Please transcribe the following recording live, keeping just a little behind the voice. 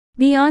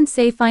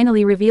Beyoncé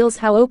finally reveals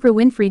how Oprah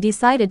Winfrey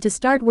decided to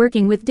start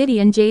working with Diddy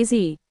and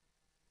Jay-Z.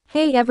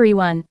 Hey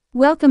everyone,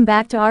 welcome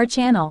back to our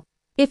channel.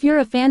 If you're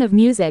a fan of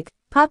music,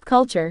 pop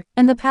culture,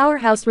 and the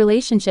powerhouse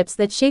relationships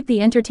that shape the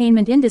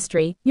entertainment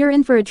industry, you're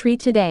in for a treat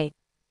today.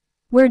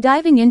 We're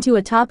diving into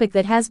a topic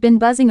that has been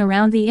buzzing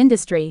around the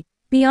industry,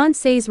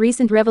 Beyoncé's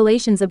recent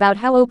revelations about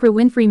how Oprah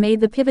Winfrey made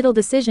the pivotal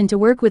decision to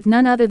work with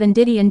none other than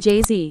Diddy and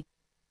Jay-Z.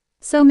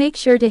 So make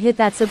sure to hit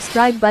that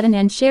subscribe button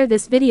and share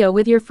this video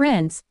with your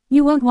friends,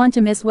 you won't want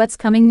to miss what's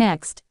coming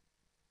next.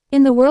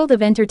 In the world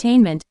of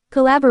entertainment,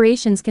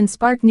 collaborations can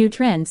spark new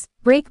trends,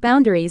 break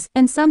boundaries,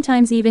 and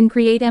sometimes even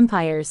create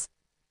empires.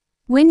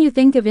 When you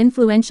think of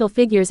influential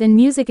figures in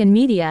music and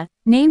media,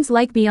 names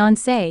like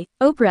Beyoncé,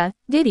 Oprah,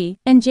 Diddy,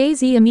 and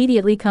Jay-Z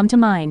immediately come to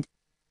mind.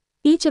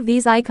 Each of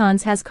these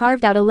icons has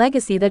carved out a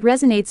legacy that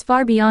resonates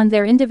far beyond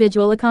their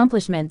individual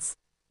accomplishments.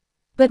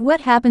 But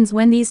what happens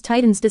when these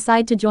titans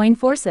decide to join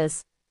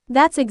forces?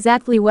 That's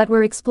exactly what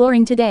we're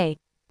exploring today.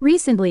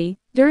 Recently,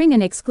 during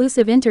an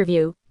exclusive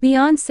interview,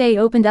 Beyoncé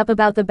opened up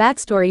about the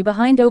backstory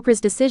behind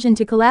Oprah's decision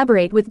to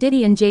collaborate with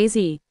Diddy and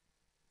Jay-Z.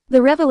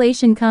 The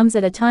revelation comes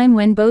at a time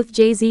when both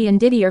Jay-Z and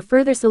Diddy are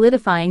further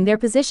solidifying their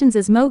positions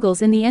as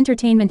moguls in the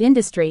entertainment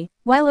industry,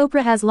 while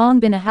Oprah has long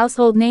been a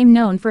household name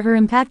known for her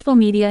impactful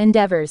media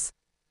endeavors.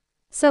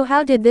 So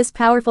how did this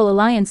powerful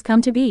alliance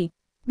come to be?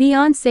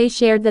 Beyoncé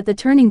shared that the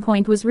turning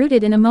point was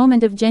rooted in a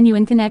moment of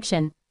genuine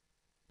connection.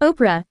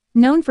 Oprah,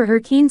 known for her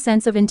keen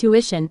sense of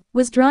intuition,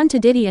 was drawn to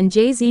Diddy and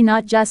Jay-Z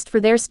not just for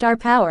their star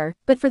power,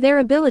 but for their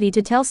ability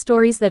to tell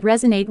stories that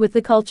resonate with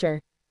the culture.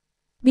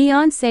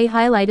 Beyoncé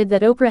highlighted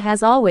that Oprah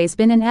has always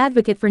been an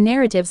advocate for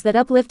narratives that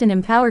uplift and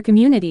empower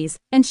communities,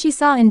 and she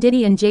saw in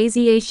Diddy and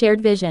Jay-Z a shared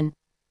vision.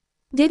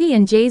 Diddy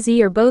and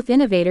Jay-Z are both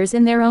innovators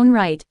in their own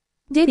right.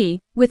 Diddy,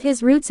 with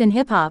his roots in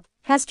hip-hop,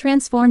 has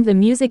transformed the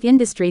music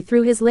industry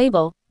through his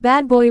label,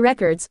 Bad Boy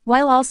Records,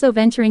 while also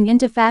venturing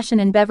into fashion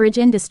and beverage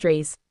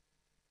industries.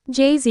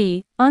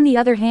 Jay-Z, on the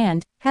other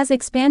hand, has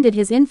expanded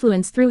his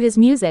influence through his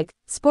music,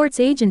 sports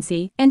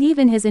agency, and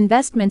even his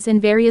investments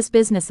in various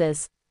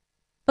businesses.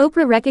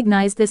 Oprah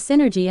recognized this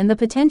synergy and the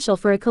potential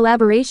for a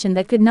collaboration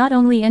that could not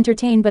only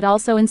entertain but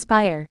also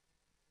inspire.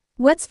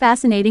 What's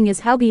fascinating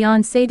is how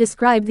Beyoncé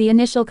described the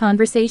initial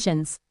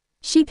conversations.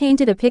 She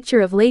painted a picture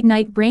of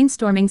late-night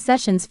brainstorming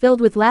sessions filled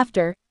with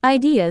laughter,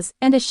 ideas,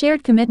 and a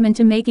shared commitment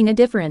to making a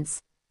difference.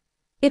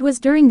 It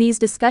was during these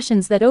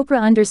discussions that Oprah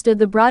understood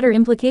the broader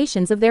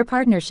implications of their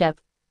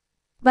partnership.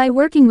 By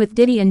working with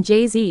Diddy and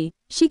Jay-Z,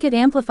 she could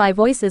amplify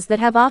voices that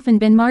have often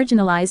been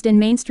marginalized in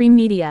mainstream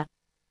media.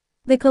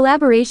 The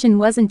collaboration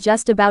wasn't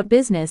just about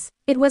business,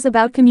 it was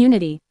about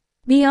community.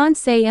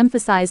 Beyoncé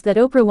emphasized that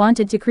Oprah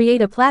wanted to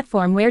create a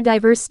platform where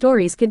diverse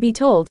stories could be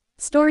told,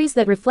 stories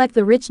that reflect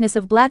the richness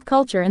of Black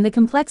culture and the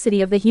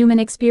complexity of the human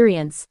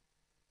experience.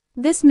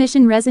 This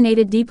mission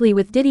resonated deeply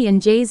with Diddy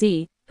and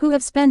Jay-Z, who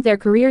have spent their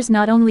careers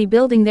not only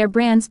building their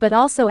brands but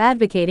also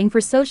advocating for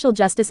social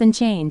justice and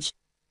change.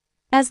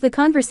 As the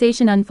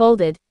conversation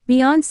unfolded,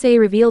 Beyoncé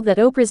revealed that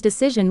Oprah's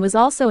decision was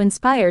also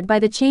inspired by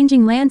the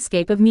changing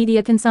landscape of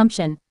media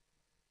consumption.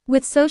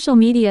 With social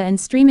media and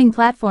streaming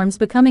platforms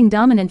becoming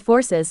dominant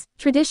forces,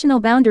 traditional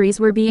boundaries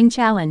were being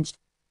challenged.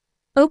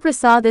 Oprah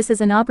saw this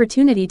as an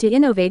opportunity to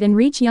innovate and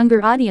reach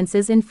younger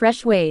audiences in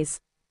fresh ways.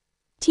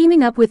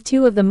 Teaming up with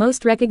two of the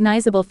most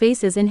recognizable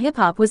faces in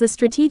hip-hop was a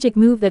strategic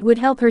move that would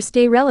help her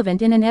stay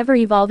relevant in an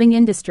ever-evolving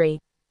industry.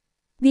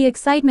 The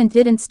excitement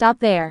didn't stop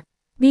there.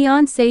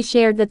 Beyoncé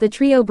shared that the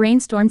trio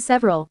brainstormed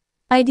several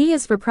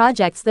ideas for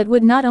projects that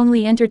would not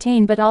only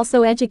entertain but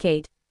also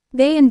educate.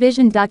 They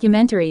envisioned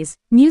documentaries,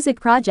 music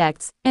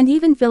projects, and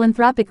even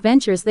philanthropic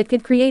ventures that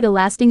could create a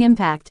lasting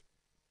impact.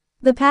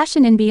 The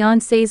passion in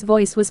Beyoncé's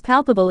voice was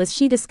palpable as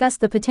she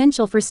discussed the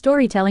potential for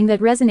storytelling that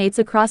resonates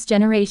across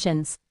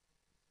generations.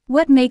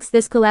 What makes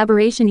this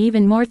collaboration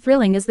even more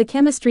thrilling is the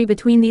chemistry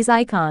between these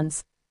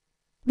icons.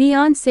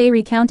 Beyoncé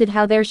recounted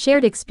how their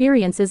shared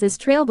experiences as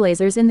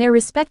trailblazers in their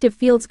respective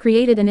fields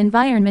created an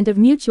environment of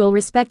mutual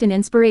respect and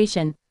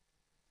inspiration.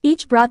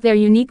 Each brought their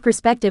unique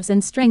perspectives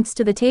and strengths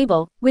to the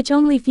table, which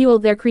only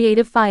fueled their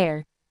creative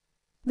fire.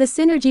 The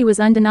synergy was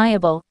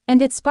undeniable,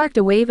 and it sparked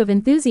a wave of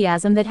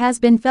enthusiasm that has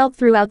been felt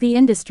throughout the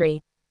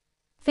industry.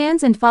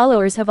 Fans and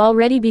followers have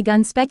already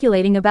begun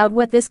speculating about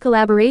what this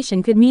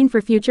collaboration could mean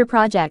for future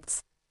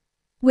projects.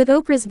 With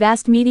Oprah's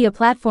vast media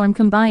platform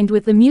combined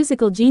with the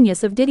musical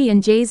genius of Diddy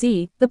and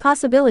Jay-Z, the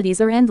possibilities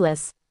are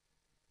endless.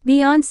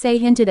 Beyoncé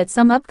hinted at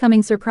some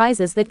upcoming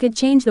surprises that could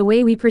change the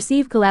way we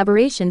perceive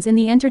collaborations in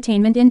the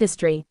entertainment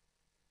industry.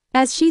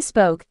 As she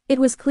spoke, it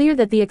was clear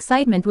that the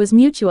excitement was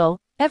mutual,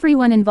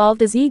 everyone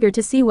involved is eager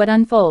to see what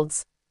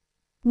unfolds.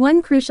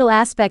 One crucial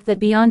aspect that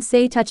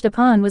Beyoncé touched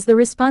upon was the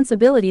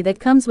responsibility that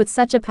comes with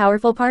such a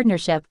powerful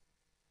partnership.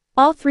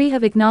 All three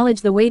have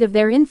acknowledged the weight of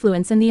their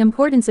influence and the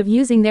importance of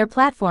using their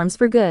platforms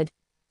for good.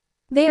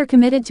 They are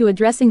committed to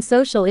addressing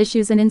social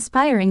issues and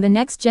inspiring the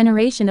next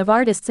generation of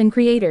artists and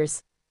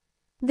creators.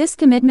 This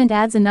commitment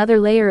adds another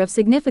layer of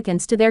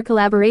significance to their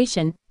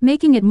collaboration,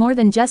 making it more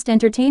than just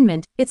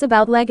entertainment, it's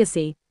about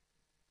legacy.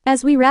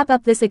 As we wrap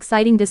up this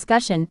exciting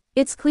discussion,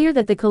 it's clear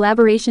that the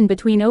collaboration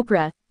between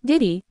Oprah,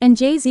 Diddy, and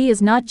Jay-Z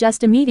is not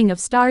just a meeting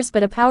of stars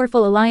but a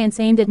powerful alliance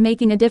aimed at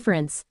making a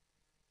difference.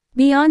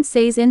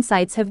 Beyoncé's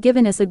insights have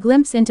given us a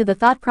glimpse into the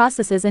thought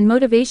processes and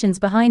motivations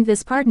behind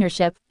this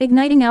partnership,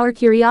 igniting our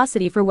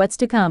curiosity for what's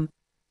to come.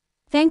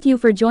 Thank you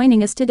for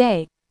joining us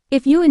today.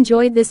 If you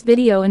enjoyed this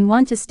video and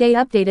want to stay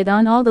updated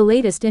on all the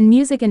latest in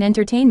music and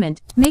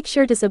entertainment, make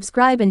sure to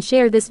subscribe and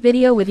share this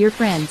video with your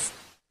friends.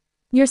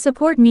 Your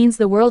support means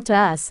the world to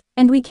us,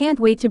 and we can't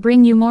wait to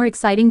bring you more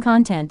exciting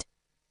content.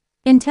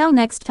 Until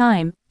next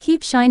time,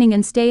 keep shining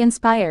and stay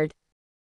inspired.